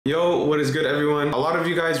Yo, what is good everyone? A lot of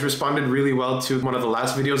you guys responded really well to one of the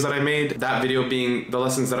last videos that I made. That video being the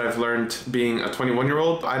lessons that I've learned being a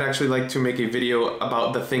 21-year-old. I'd actually like to make a video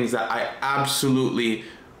about the things that I absolutely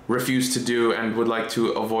refuse to do and would like to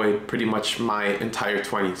avoid pretty much my entire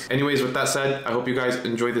 20s. Anyways, with that said, I hope you guys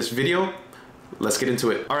enjoy this video. Let's get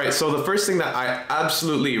into it. All right, so the first thing that I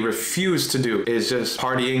absolutely refuse to do is just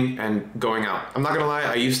partying and going out. I'm not gonna lie,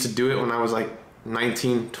 I used to do it when I was like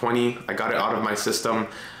 19, 20. I got it out of my system.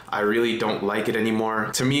 I really don't like it anymore.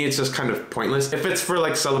 To me, it's just kind of pointless. If it's for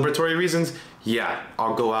like celebratory reasons, yeah,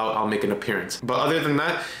 I'll go out, I'll make an appearance. But other than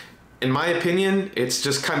that, in my opinion, it's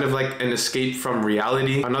just kind of like an escape from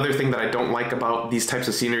reality. Another thing that I don't like about these types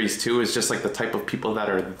of sceneries too is just like the type of people that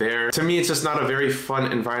are there. To me, it's just not a very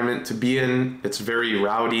fun environment to be in. It's very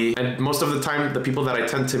rowdy. And most of the time, the people that I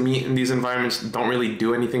tend to meet in these environments don't really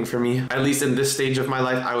do anything for me. At least in this stage of my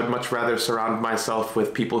life, I would much rather surround myself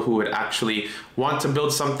with people who would actually want to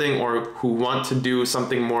build something or who want to do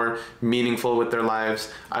something more meaningful with their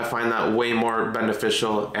lives. I find that way more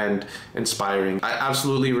beneficial and inspiring. I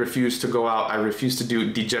absolutely refuse to go out. I refuse to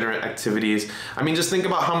do degenerate activities. I mean, just think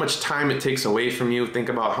about how much time it takes away from you. Think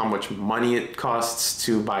about how much money it costs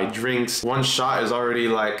to buy drinks. One shot is already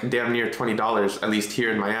like damn near $20, at least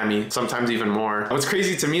here in Miami, sometimes even more. What's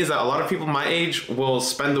crazy to me is that a lot of people my age will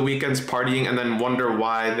spend the weekends partying and then wonder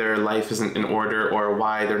why their life isn't in order or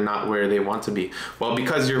why they're not where they want to be. Well,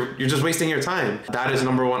 because you're just wasting your time. That is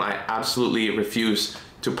number one. I absolutely refuse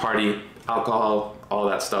to party, alcohol, all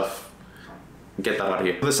that stuff. Get that out of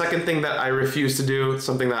here. The second thing that I refuse to do,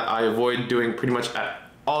 something that I avoid doing pretty much at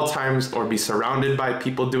all times or be surrounded by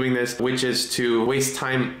people doing this, which is to waste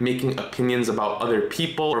time making opinions about other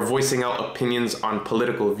people or voicing out opinions on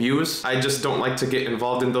political views. I just don't like to get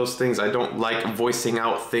involved in those things. I don't like voicing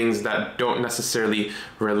out things that don't necessarily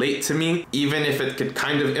relate to me. Even if it could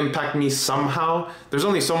kind of impact me somehow, there's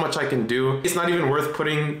only so much I can do. It's not even worth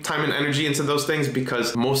putting time and energy into those things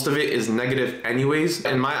because most of it is negative anyways.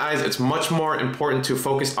 In my eyes, it's much more important to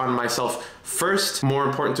focus on myself first, more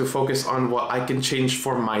important to focus on what I can change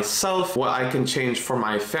for myself, what I can change for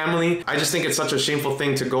my family. I just think it's such a shameful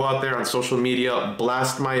thing to go out there on social media,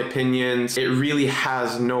 blast my opinions. It really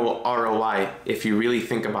has no ROI if you really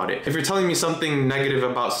think about it. If you're telling me something negative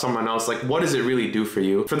about someone else, like what does it really do for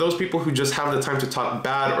you? For those people who just have the time to talk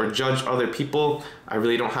bad or judge other people, I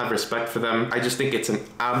really don't have respect for them. I just think it's an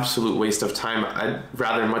absolute waste of time. I'd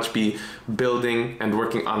rather much be building and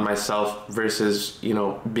working on myself versus, you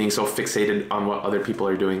know, being so fixated on what other people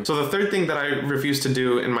are doing. So the third thing that I refuse to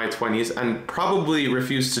do in my 20s and probably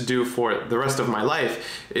refuse to do for the rest of my life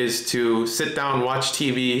is to sit down, watch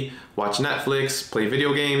TV, watch Netflix, play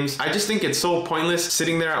video games. I just think it's so pointless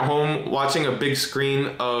sitting there at home watching a big screen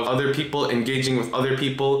of other people engaging with other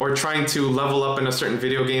people or trying to level up in a certain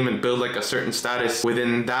video game and build like a certain status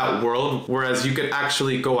within that world, whereas you could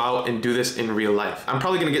actually go out and do this in real life. I'm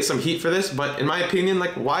probably gonna get some heat for this, but in my opinion,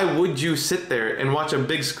 like why would you sit there and watch a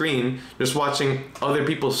big screen just watching other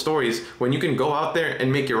people's stories when you can go out there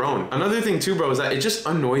and make your own? Another thing too, bro, is that it just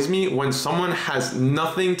annoys me when someone has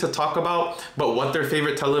nothing to talk about but what their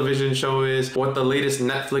favorite television show is, what the latest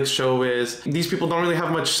Netflix show is. These people don't really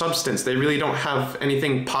have much substance. They really don't have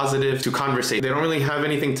anything positive to conversate. They don't really have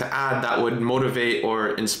anything to add that would motivate or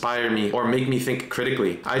inspire me or make me think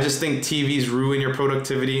critically. I just think TVs ruin your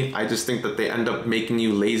productivity. I just think that they end up making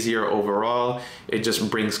you lazier overall. It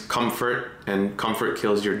just brings comfort, and comfort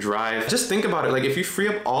kills your drive. Just think about it. Like if you free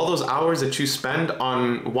up all those hours that you spend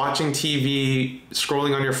on watching TV,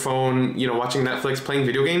 scrolling on your phone, you know, watching Netflix, playing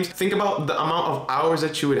video games, think about the amount of hours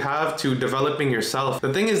that you would have to developing yourself.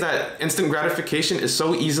 The thing is that instant gratification is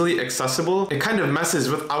so easily accessible. It kind of messes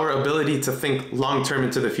with our ability to think long-term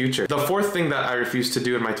into the future. The fourth thing that I refuse to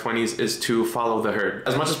do in my 20s is to follow the herd.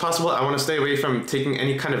 As much as possible, I want to stay away from taking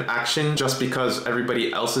any kind of action just because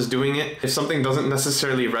everybody else is doing it. If something doesn't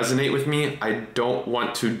necessarily resonate with me, I don't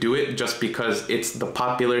want to do it just because it's the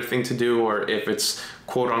popular thing to do or if it's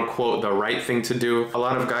quote unquote the right thing to do. A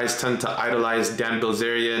lot of guys tend to idolize Dan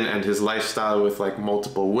Bilzerian and his lifestyle with like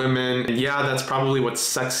multiple women. And yeah, that's probably what's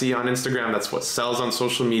sexy on Instagram. That's what sells on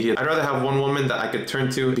social media. I'd rather have one woman that I could turn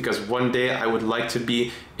to because one day I would like to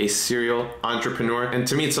be a serial entrepreneur. And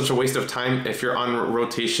to me, it's such a waste of time if you're on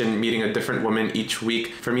rotation meeting a different woman each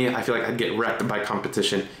week. For me, I feel like I'd get wrecked by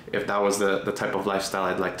competition if that was the type of lifestyle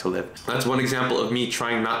I'd like to live. That's one example of me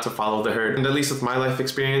trying not to follow the herd. And at least with my life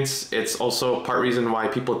experience, it's also part reason why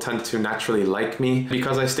people tend to naturally like me,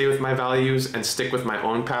 because I stay with my values and stick with my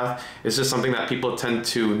own path. It's just something that people tend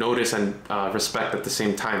to notice and respect at the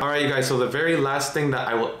same time. All right, you guys, so the very last thing that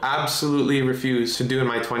I will absolutely refuse to do in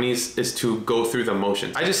my 20s is to go through the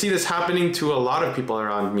motions. I just see this happening to a lot of people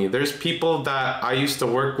around me. There's people that I used to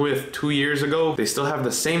work with 2 years ago. They still have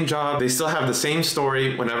the same job. They still have the same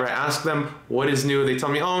story. Whenever I ask them what is new, they tell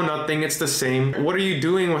me, oh, nothing, it's the same. What are you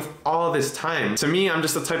doing with all this time? To me, I'm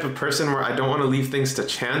just the type of person where I don't want to leave things to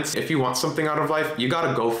chance. If you want something out of life, you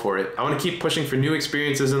gotta go for it. I want to keep pushing for new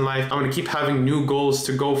experiences in life. I want to keep having new goals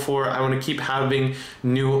to go for. I want to keep having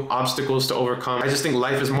new obstacles to overcome. I just think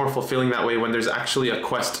life is more fulfilling that way when there's actually a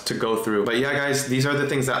quest to go through. But yeah, guys, these are the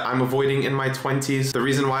things that I'm avoiding in my 20s. The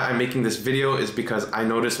reason why I'm making this video is because I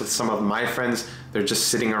noticed with some of my friends, they're just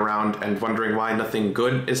sitting around and wondering why nothing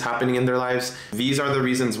good is happening in their lives. These are the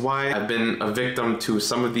reasons why I've been a victim to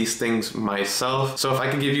some of these things myself. So if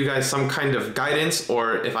I can give you guys some kind of guidance,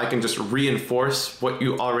 or if I can just reinforce what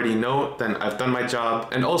you already know, then I've done my job.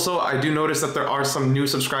 And also, I do notice that there are some new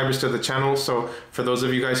subscribers to the channel. So for those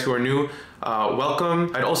of you guys who are new,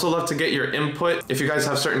 welcome. I'd also love to get your input. If you guys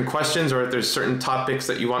have certain questions, or if there's certain topics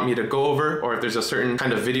that you want me to go over, or if there's a certain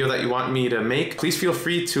kind of video that you want me to make, please feel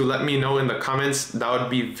free to let me know in the comments. That would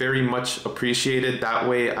be very much appreciated. That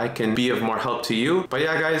way I can be of more help to you. But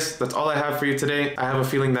yeah, guys, that's all I have for you today. I have a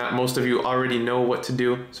feeling that most of you already know what to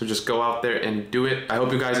do, so just go out there and do it. I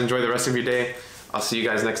hope you guys enjoy the rest of your day. I'll see you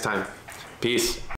guys next time. Peace.